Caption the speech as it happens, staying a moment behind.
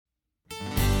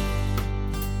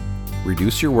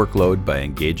Reduce your workload by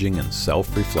engaging in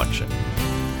self-reflection.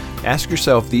 Ask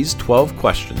yourself these 12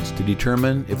 questions to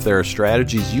determine if there are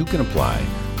strategies you can apply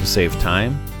to save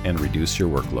time and reduce your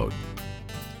workload.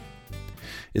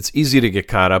 It's easy to get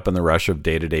caught up in the rush of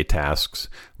day-to-day tasks.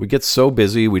 We get so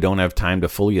busy we don't have time to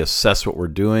fully assess what we're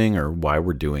doing or why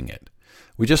we're doing it.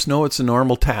 We just know it's a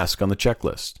normal task on the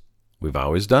checklist. We've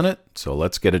always done it, so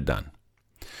let's get it done.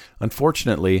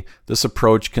 Unfortunately, this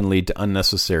approach can lead to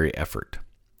unnecessary effort.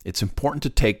 It's important to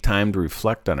take time to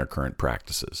reflect on our current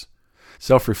practices.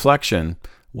 Self-reflection,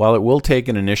 while it will take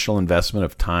an initial investment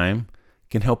of time,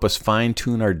 can help us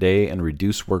fine-tune our day and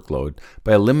reduce workload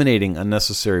by eliminating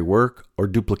unnecessary work or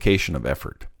duplication of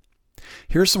effort.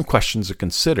 Here are some questions to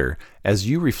consider as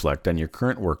you reflect on your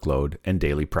current workload and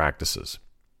daily practices.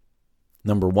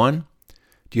 Number 1,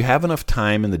 do you have enough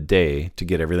time in the day to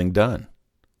get everything done?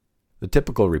 The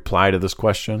typical reply to this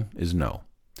question is no.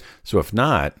 So if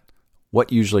not,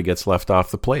 what usually gets left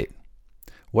off the plate?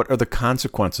 What are the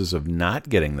consequences of not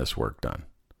getting this work done?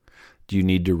 Do you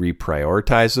need to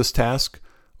reprioritize this task,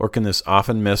 or can this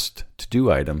often missed to-do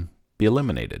item be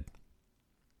eliminated?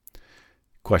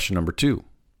 Question number 2.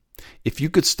 If you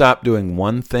could stop doing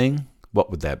one thing,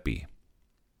 what would that be?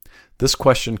 This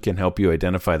question can help you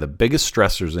identify the biggest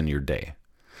stressors in your day.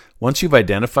 Once you've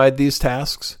identified these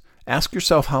tasks, ask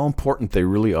yourself how important they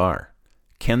really are.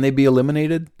 Can they be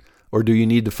eliminated, or do you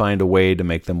need to find a way to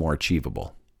make them more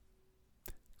achievable?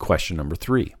 Question number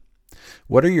 3.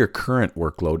 What are your current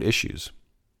workload issues?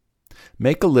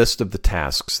 Make a list of the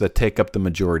tasks that take up the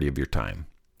majority of your time.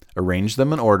 Arrange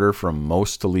them in order from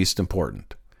most to least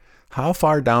important. How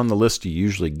far down the list do you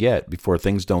usually get before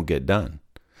things don't get done?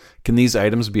 Can these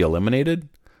items be eliminated,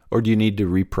 or do you need to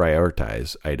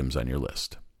reprioritize items on your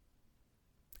list?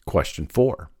 Question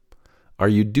 4. Are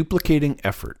you duplicating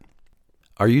effort?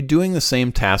 Are you doing the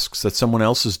same tasks that someone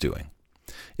else is doing?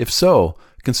 If so,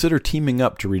 consider teaming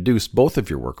up to reduce both of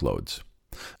your workloads.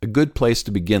 A good place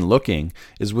to begin looking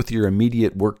is with your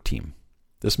immediate work team.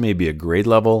 This may be a grade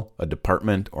level, a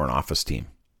department, or an office team.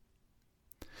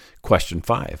 Question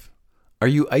 5. Are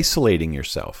you isolating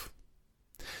yourself?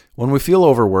 When we feel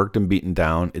overworked and beaten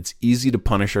down, it's easy to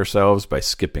punish ourselves by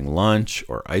skipping lunch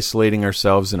or isolating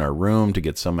ourselves in our room to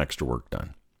get some extra work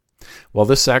done. While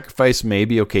this sacrifice may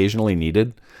be occasionally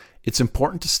needed, it's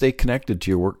important to stay connected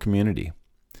to your work community.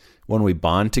 When we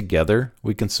bond together,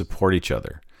 we can support each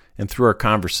other, and through our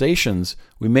conversations,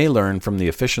 we may learn from the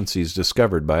efficiencies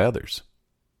discovered by others.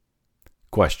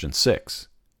 Question 6.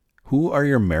 Who are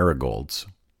your marigolds?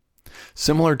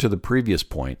 Similar to the previous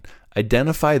point,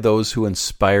 identify those who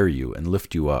inspire you and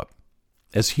lift you up.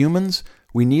 As humans,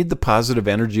 we need the positive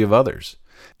energy of others,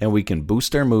 and we can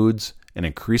boost our moods and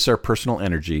increase our personal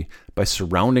energy by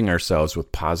surrounding ourselves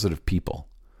with positive people.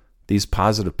 These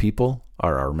positive people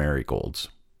are our marigolds.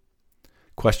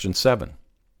 Question 7.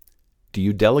 Do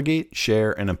you delegate,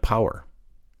 share, and empower?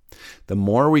 The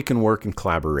more we can work in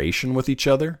collaboration with each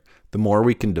other, the more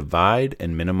we can divide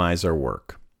and minimize our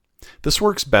work. This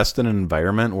works best in an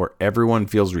environment where everyone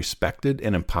feels respected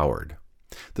and empowered.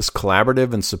 This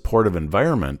collaborative and supportive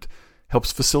environment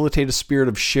helps facilitate a spirit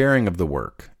of sharing of the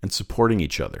work and supporting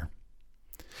each other.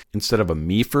 Instead of a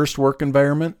me-first work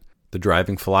environment, the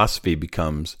driving philosophy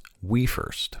becomes we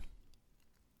first.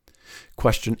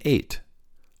 Question 8.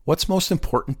 What's most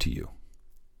important to you?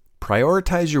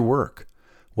 Prioritize your work.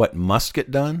 What must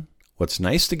get done, what's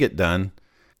nice to get done,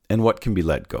 and what can be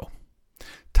let go.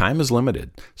 Time is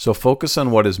limited, so focus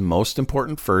on what is most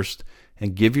important first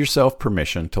and give yourself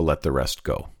permission to let the rest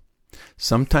go.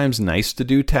 Sometimes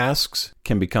nice-to-do tasks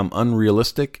can become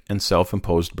unrealistic and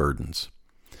self-imposed burdens.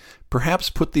 Perhaps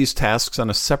put these tasks on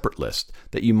a separate list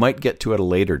that you might get to at a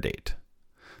later date.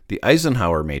 The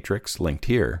Eisenhower matrix, linked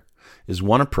here, is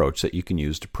one approach that you can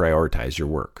use to prioritize your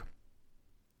work.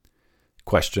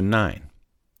 Question 9.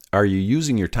 Are you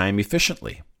using your time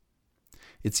efficiently?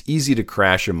 It's easy to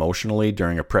crash emotionally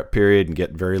during a prep period and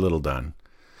get very little done.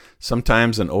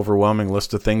 Sometimes an overwhelming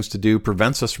list of things to do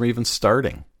prevents us from even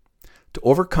starting. To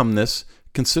overcome this,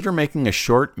 consider making a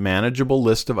short, manageable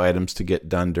list of items to get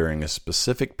done during a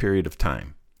specific period of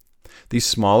time. These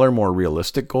smaller, more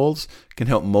realistic goals can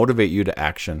help motivate you to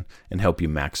action and help you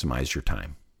maximize your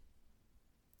time.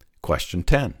 Question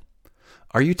 10.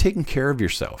 Are you taking care of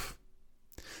yourself?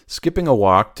 Skipping a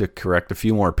walk to correct a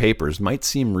few more papers might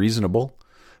seem reasonable,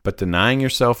 but denying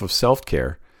yourself of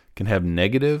self-care can have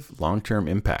negative long-term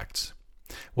impacts.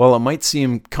 While it might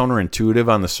seem counterintuitive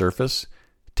on the surface,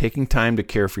 taking time to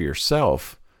care for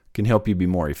yourself can help you be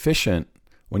more efficient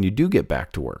when you do get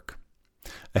back to work.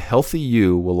 A healthy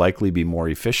you will likely be more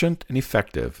efficient and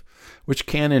effective, which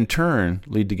can in turn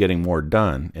lead to getting more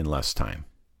done in less time.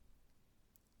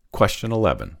 Question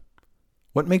 11.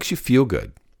 What makes you feel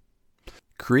good?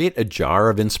 Create a jar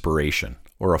of inspiration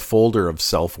or a folder of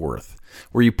self-worth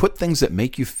where you put things that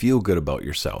make you feel good about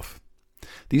yourself.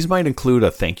 These might include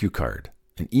a thank you card,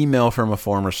 an email from a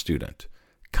former student,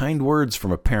 kind words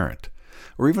from a parent,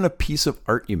 or even a piece of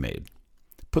art you made.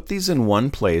 Put these in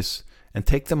one place and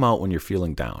take them out when you're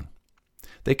feeling down.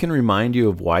 They can remind you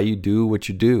of why you do what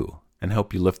you do and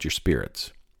help you lift your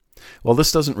spirits. While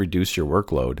this doesn't reduce your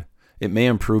workload, it may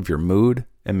improve your mood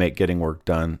and make getting work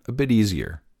done a bit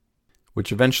easier,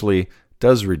 which eventually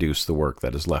does reduce the work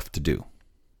that is left to do.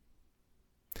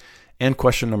 And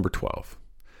question number 12.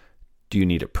 Do you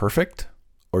need it perfect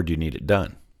or do you need it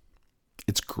done?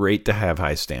 It's great to have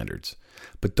high standards,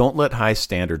 but don't let high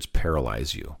standards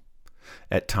paralyze you.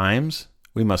 At times,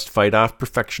 we must fight off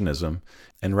perfectionism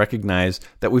and recognize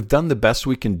that we've done the best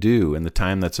we can do in the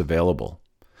time that's available.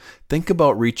 Think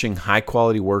about reaching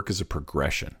high-quality work as a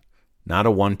progression, not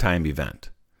a one-time event.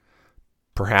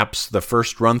 Perhaps the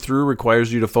first run-through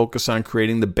requires you to focus on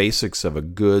creating the basics of a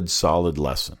good, solid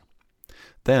lesson.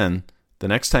 Then, the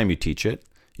next time you teach it,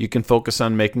 you can focus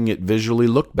on making it visually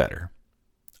look better.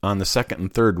 On the second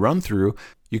and third run-through,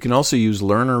 you can also use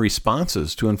learner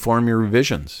responses to inform your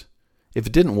revisions. If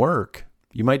it didn't work,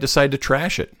 you might decide to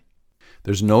trash it.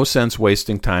 There's no sense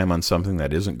wasting time on something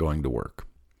that isn't going to work.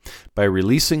 By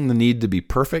releasing the need to be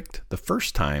perfect the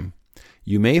first time,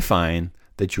 you may find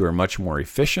that you are much more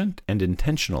efficient and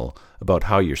intentional about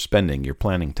how you're spending your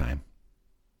planning time.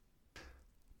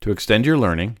 To extend your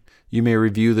learning, you may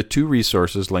review the 2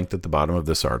 resources linked at the bottom of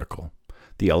this article: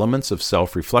 The Elements of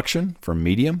Self-Reflection from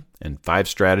Medium and 5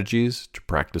 Strategies to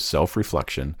Practice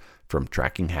Self-Reflection from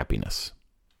Tracking Happiness.